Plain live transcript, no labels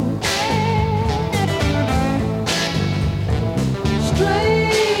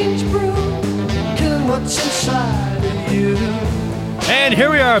And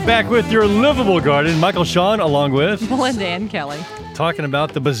here we are back with your livable garden. Michael Sean along with Melinda and Kelly. Talking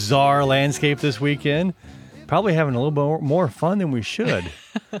about the bizarre landscape this weekend. Probably having a little bit more fun than we should.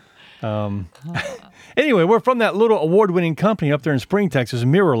 Anyway, we're from that little award-winning company up there in Spring, Texas,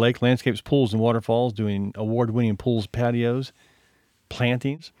 Mirror Lake Landscapes, Pools, and Waterfalls, doing award-winning pools, patios,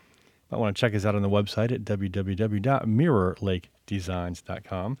 plantings. I want to check us out on the website at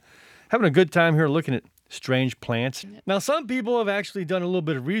www.mirrorlakedesigns.com. Having a good time here looking at strange plants. Now, some people have actually done a little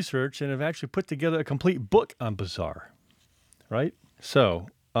bit of research and have actually put together a complete book on bizarre, right? So,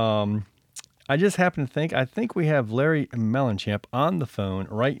 I just happen to think, I think we have Larry Melenchamp on the phone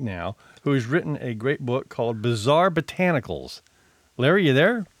right now, who has written a great book called Bizarre Botanicals. Larry, you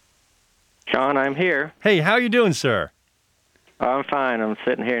there? Sean, I'm here. Hey, how you doing, sir? I'm fine. I'm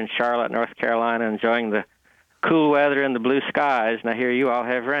sitting here in Charlotte, North Carolina, enjoying the cool weather and the blue skies, and I hear you all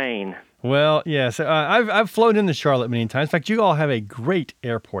have rain. Well, yes. I've flown into Charlotte many times. In fact, you all have a great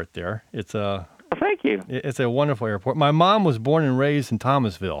airport there. It's a Well, thank you. It's a wonderful airport. My mom was born and raised in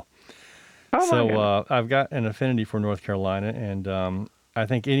Thomasville. Oh, So I've got an affinity for North Carolina, and I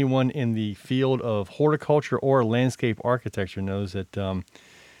think anyone in the field of horticulture or landscape architecture knows that,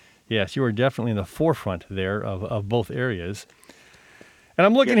 yes, you are definitely in the forefront there of both areas. And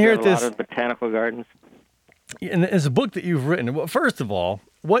I'm looking here at this. A lot of botanical gardens. And it's a book that you've written. Well, first of all,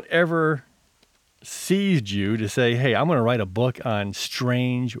 whatever seized you to say, hey, I'm going to write a book on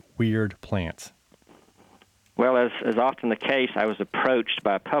strange, weird plants? Well, as often the case, I was approached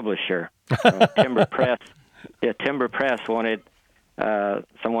by a publisher. Timber Press. Yeah, Timber Press wanted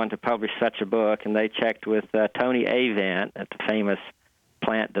someone to publish such a book, and they checked with Tony Avent at the famous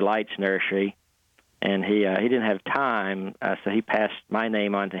Plant Delights Nursery, and he didn't have time, so he passed my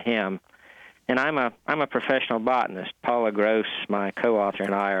name on to him. And I'm a professional botanist. Paula Gross, my co-author,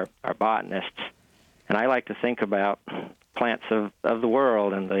 and I are botanists, and I like to think about plants of the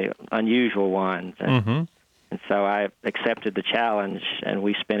world and the unusual ones. And so I accepted the challenge, and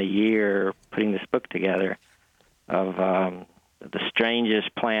we spent a year putting this book together of the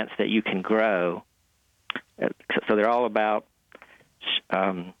strangest plants that you can grow. So they're all about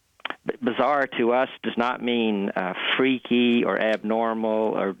bizarre to us does not mean freaky or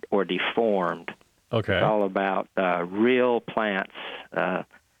abnormal or deformed. Okay. It's all about real plants that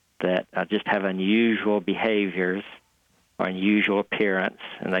just have unusual behaviors or unusual appearance,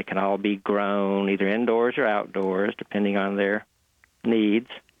 and they can all be grown either indoors or outdoors, depending on their needs.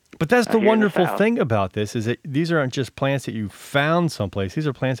 But that's the wonderful thing about this, is that these aren't just plants that you found someplace. These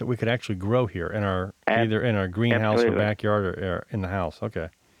are plants that we could actually grow here in our either in our greenhouse or backyard or in the house. Okay.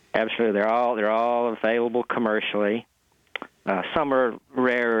 Absolutely, they're all available commercially. Some are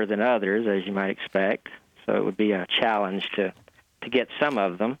rarer than others, as you might expect. So it would be a challenge to get some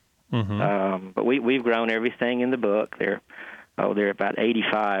of them. But we've grown everything in the book. There are about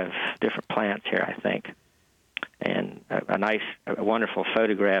 85 different plants here, I think, and a wonderful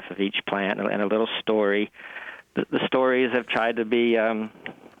photograph of each plant and a little story. The stories have tried to be,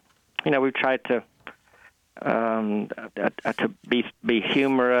 we've tried to be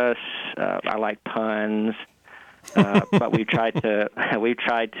humorous. I like puns, but we've tried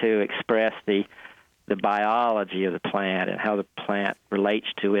to express the biology of the plant and how the plant relates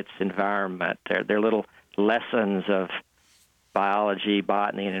to its environment. They're little lessons of biology,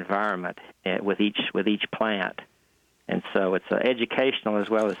 botany, and environment with each plant. And so it's educational as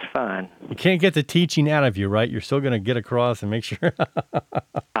well as fun. You can't get the teaching out of you, right? You're still going to get across and make sure.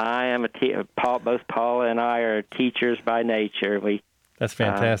 I am both Paula and I are teachers by nature. That's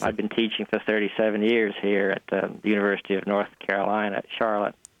fantastic. I've been teaching for 37 years here at the University of North Carolina at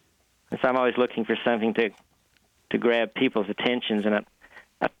Charlotte. And so I'm always looking for something to grab people's attentions. And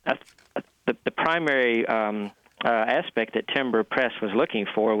the primary aspect that Timber Press was looking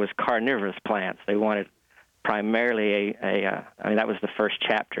for was carnivorous plants. They wanted primarily that was the first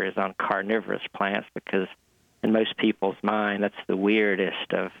chapter is on carnivorous plants, because in most people's mind that's the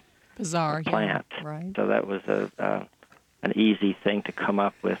weirdest of bizarre plants. Yeah, right. So that was an easy thing to come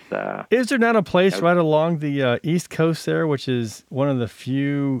up with. Is there not a place right along the East Coast there, which is one of the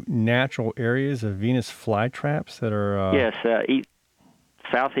few natural areas of Venus flytraps that are... Yes,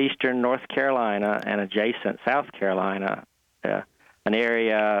 southeastern North Carolina and adjacent South Carolina, an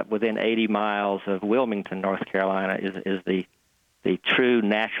area within 80 miles of Wilmington, North Carolina, is the true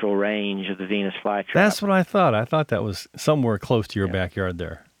natural range of the Venus flytrap. That's what I thought. I thought that was somewhere close to your backyard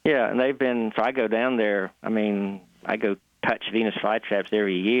there. Yeah, and so I go down there. I mean, I go touch Venus flytraps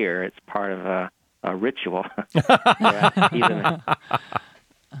every year. It's part of a ritual. You have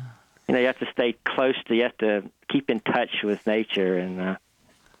to stay you have to keep in touch with nature, and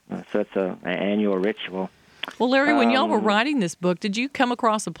so it's an annual ritual. Well, Larry, when y'all were writing this book, did you come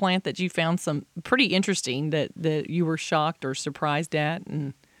across a plant that you found some pretty interesting that you were shocked or surprised at?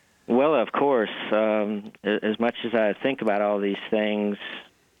 And Well, of course, as much as I think about all these things,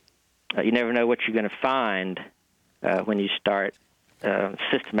 you never know what you're going to find when you start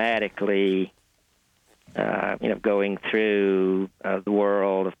systematically, going through the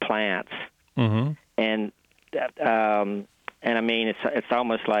world of plants. Mm-hmm. And I mean, it's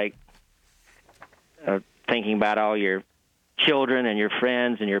almost like thinking about all your children and your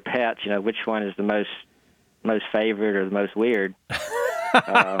friends and your pets. Which one is the most favorite or the most weird?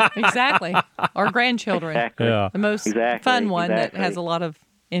 exactly, our grandchildren, Exactly. Yeah. the most fun one that has a lot of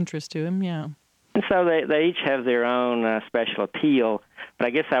interest to him. Yeah. And so they each have their own special appeal. But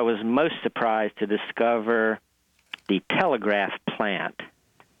I guess I was most surprised to discover the telegraph plant.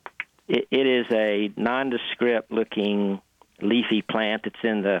 It is a nondescript-looking leafy plant. It's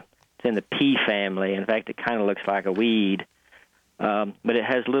in the pea family. In fact, it kind of looks like a weed. But it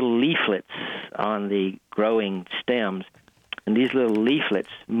has little leaflets on the growing stems. And these little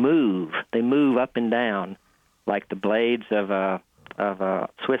leaflets move. They move up and down like the blades of a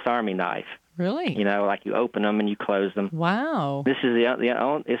Swiss Army knife. Really? Like you open them and you close them. Wow. This is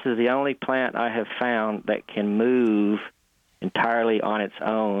the only plant I have found that can move entirely on its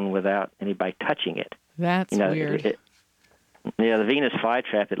own without anybody touching it. That's weird. The Venus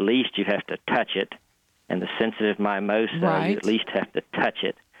flytrap, at least you have to touch it, and the sensitive mimosa, you at least have to touch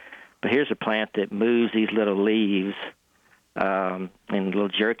it. But here's a plant that moves these little leaves in little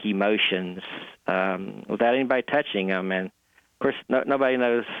jerky motions without anybody touching them. And, of course, nobody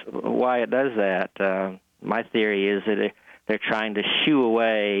knows why it does that. My theory is that they're trying to shoo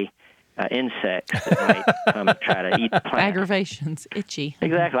away insects that might come and try to eat the plant. Aggravation's itchy.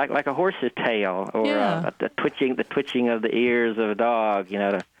 Exactly, like a horse's tail, or the twitching of the ears of a dog.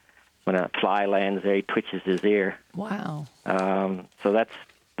 When a fly lands there, he twitches his ear. Wow. So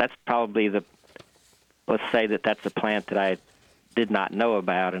that's probably let's say that's a plant that I did not know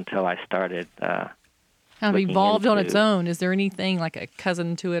about until I started. Kind of evolved on its own. Is there anything like a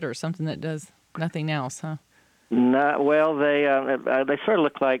cousin to it or something that does nothing else? Huh? No. Well, they sort of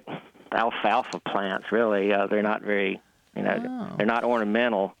look like alfalfa plants. Really, they're not very. They're not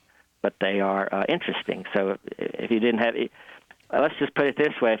ornamental, but they are interesting. So if you didn't have, let's just put it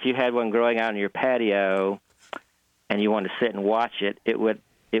this way: if you had one growing out on your patio, and you wanted to sit and watch it, it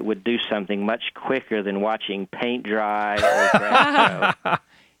would do something much quicker than watching paint dry or grass grow.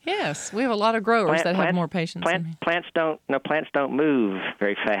 Yes, we have a lot of growers that have more patience than me. Plants don't move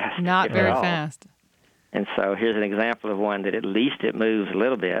very fast. Not very fast. And so here's an example of one that at least it moves a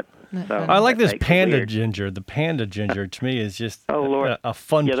little bit. So I like this panda ginger. The panda ginger to me is just a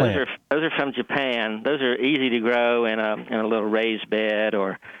fun plant. Those are from Japan. Those are easy to grow in a little raised bed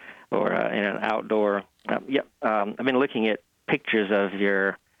or in an outdoor. I've been looking at pictures of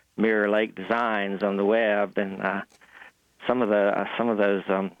your Mirror Lake designs on the web, and some of those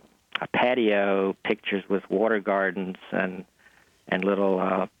patio pictures with water gardens and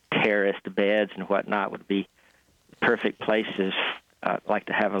little terraced beds and whatnot would be perfect places, like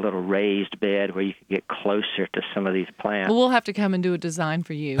to have a little raised bed where you could get closer to some of these plants. Well, we'll have to come and do a design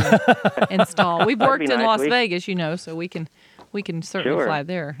for you and install. We've worked in Las Vegas, so we can certainly fly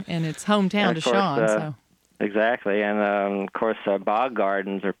there, and it's hometown to Sean. So. Exactly, and of course, bog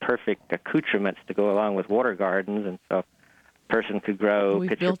gardens are perfect accoutrements to go along with water gardens, and so a person could grow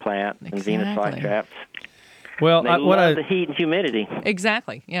pitcher plants and Venus flytraps. Well, they love the heat and humidity.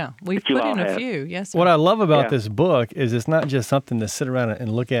 Exactly, yeah. We've put in a few, yes. Sir. What I love about this book is it's not just something to sit around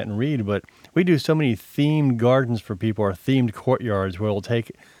and look at and read, but we do so many themed gardens for people, or themed courtyards, where we'll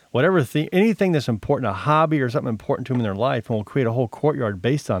take whatever anything that's important, a hobby or something important to them in their life, and we'll create a whole courtyard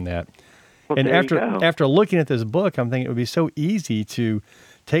based on that. Well, and after looking at this book, I'm thinking it would be so easy to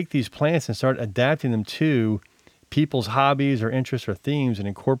take these plants and start adapting them to people's hobbies or interests or themes and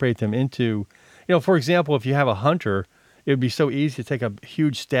incorporate them into, for example, if you have a hunter, it would be so easy to take a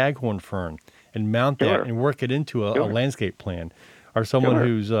huge staghorn fern and mount that and work it into a landscape plan. Or someone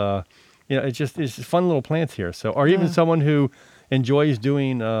who's, it's just fun little plants here. So, or even someone who enjoys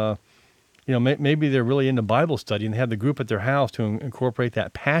doing, maybe they're really into Bible study and they have the group at their house to incorporate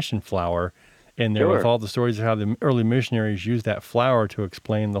that passion flower in there with all the stories of how the early missionaries used that flower to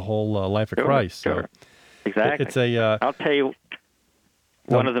explain the whole life of Christ. So exactly. It's a. I'll tell you,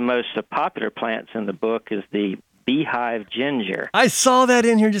 one of the most popular plants in the book is the beehive ginger. I saw that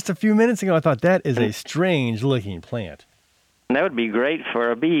in here just a few minutes ago. I thought that is a strange-looking plant. And that would be great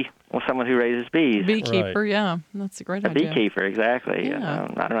for a bee, someone who raises bees. Beekeeper, yeah. That's a great idea. A beekeeper, exactly. Yeah.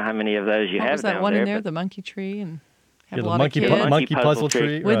 I don't know how many of those you have down there. What was that one in there, the monkey tree? And Have Yeah, a lot of kids. monkey puzzle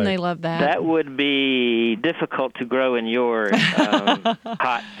tree. Wouldn't right. they love that? That would be difficult to grow in your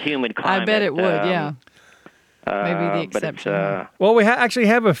hot, humid climate. I bet it would, yeah. Maybe the but exception. Well, we actually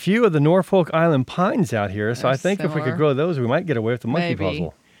have a few of the Norfolk Island pines out here, so They're I think if we could similar. grow those, we might get away with the monkey Maybe.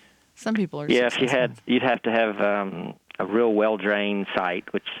 puzzle. Some people are yeah, if you successful. you'd have to have a real well-drained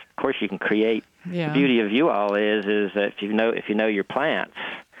site, which of course you can create. Yeah. The beauty of you all is that if you know your plants,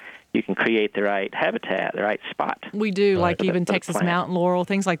 you can create the right habitat, the right spot. We do, Right. like even For the Texas plant. mountain laurel,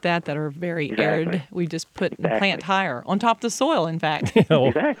 things like that are very Exactly. arid. We just put the Exactly. plant higher, on top of the soil, in fact.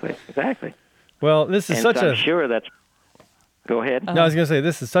 Exactly. Well, this is And such so a. I'm sure that's. Go ahead. No, I was going to say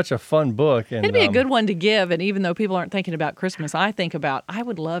this is such a fun book, and It'd be a good one to give, and even though people aren't thinking about Christmas, I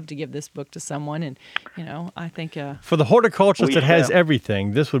would love to give this book to someone, and, I think for the horticulturist We that has shall.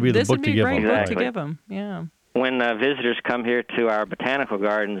 everything. This would be the this book would to be a give great them. book Exactly. to give them, yeah. When visitors come here to our botanical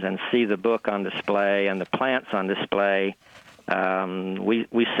gardens and see the book on display and the plants on display,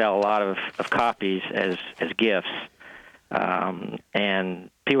 we sell a lot of copies as gifts, and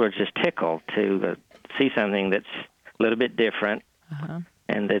people are just tickled to see something that's a little bit different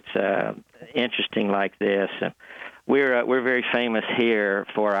and that's interesting like this. We're very famous here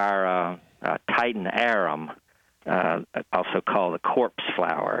for our Titan arum, also called the corpse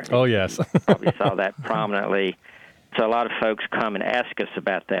flower. Oh, yes. You probably saw that prominently. So a lot of folks come and ask us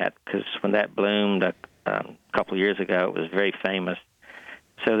about that because when that bloomed a couple of years ago, it was very famous.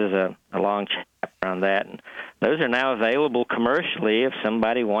 So there's a long chapter on that. And those are now available commercially if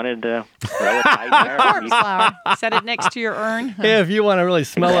somebody wanted to grow a Titan arum. Corpse flower. Set it next to your urn. Yeah, if you want to really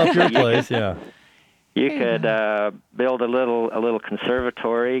smell up your place, yeah. You could build a little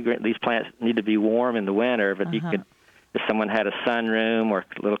conservatory. These plants need to be warm in the winter, but you could, if someone had a sunroom or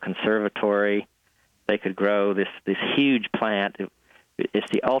a little conservatory, they could grow this huge plant. It's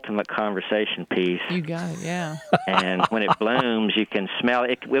the ultimate conversation piece. You got it, yeah. And when it blooms, you can smell it.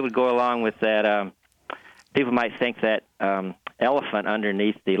 It would go along with that. People might think that elephant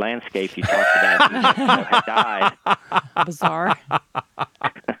underneath the landscape you talked about had died. Bizarre.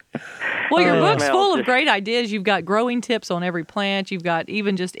 Well, your book's Smells full of just- great ideas. You've got growing tips on every plant. You've got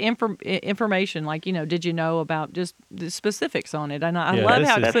even just information like, did you know about just the specifics on it? And I Yeah, love this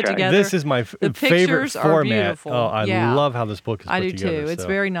how is- it's put That's right. together. This is my The favorite pictures are format. beautiful. Oh, I Yeah. love how this book is put I do together. too. It's so.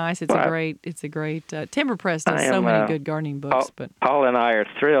 very nice. It's Well, a great Timber Press does I so am, many good gardening books. But Paul and I are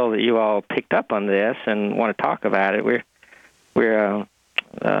thrilled that you all picked up on this and want to talk about it. We're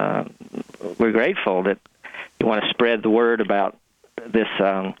grateful that you want to spread the word about this.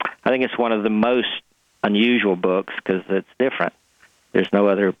 I think it's one of the most unusual books because it's different. There's no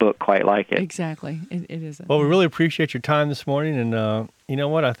other book quite like it. exactly, it isn't. Well, we really appreciate your time this morning, and you know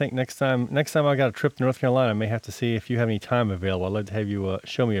what? I think next time I got a trip to North Carolina, I may have to see if you have any time available. I'd love to have you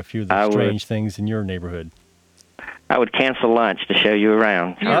show me a few of the I would. strange things in your neighborhood. I would cancel lunch to show you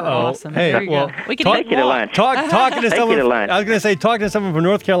around. You're Uh-oh. awesome. Hey, there you well, go. We can talk- take Take you to walk. lunch. Talking to Take someone. you to lunch. I was going to say talking to someone from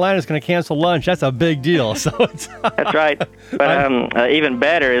North Carolina is going to cancel lunch. That's a big deal. So it's That's right. But even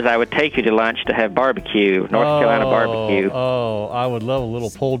better is I would take you to lunch to have barbecue, North Carolina barbecue. Oh, I would love a little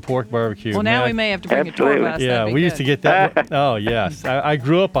pulled pork barbecue. Well, now man. we may have to bring Absolutely. a tour bus. Yeah, That'd be we used to good. get that. Oh, yes. I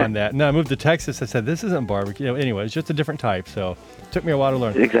grew up on that. And then I moved to Texas. I said, this isn't barbecue. Anyway, it's just a different type. So it took me a while to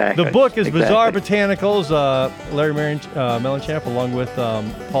learn. Exactly. The book is Exactly. Bizarre Botanicals, Larry Mellenchamp, along with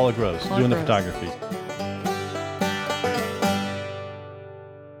Paula Gross, Paula doing the Gross. photography.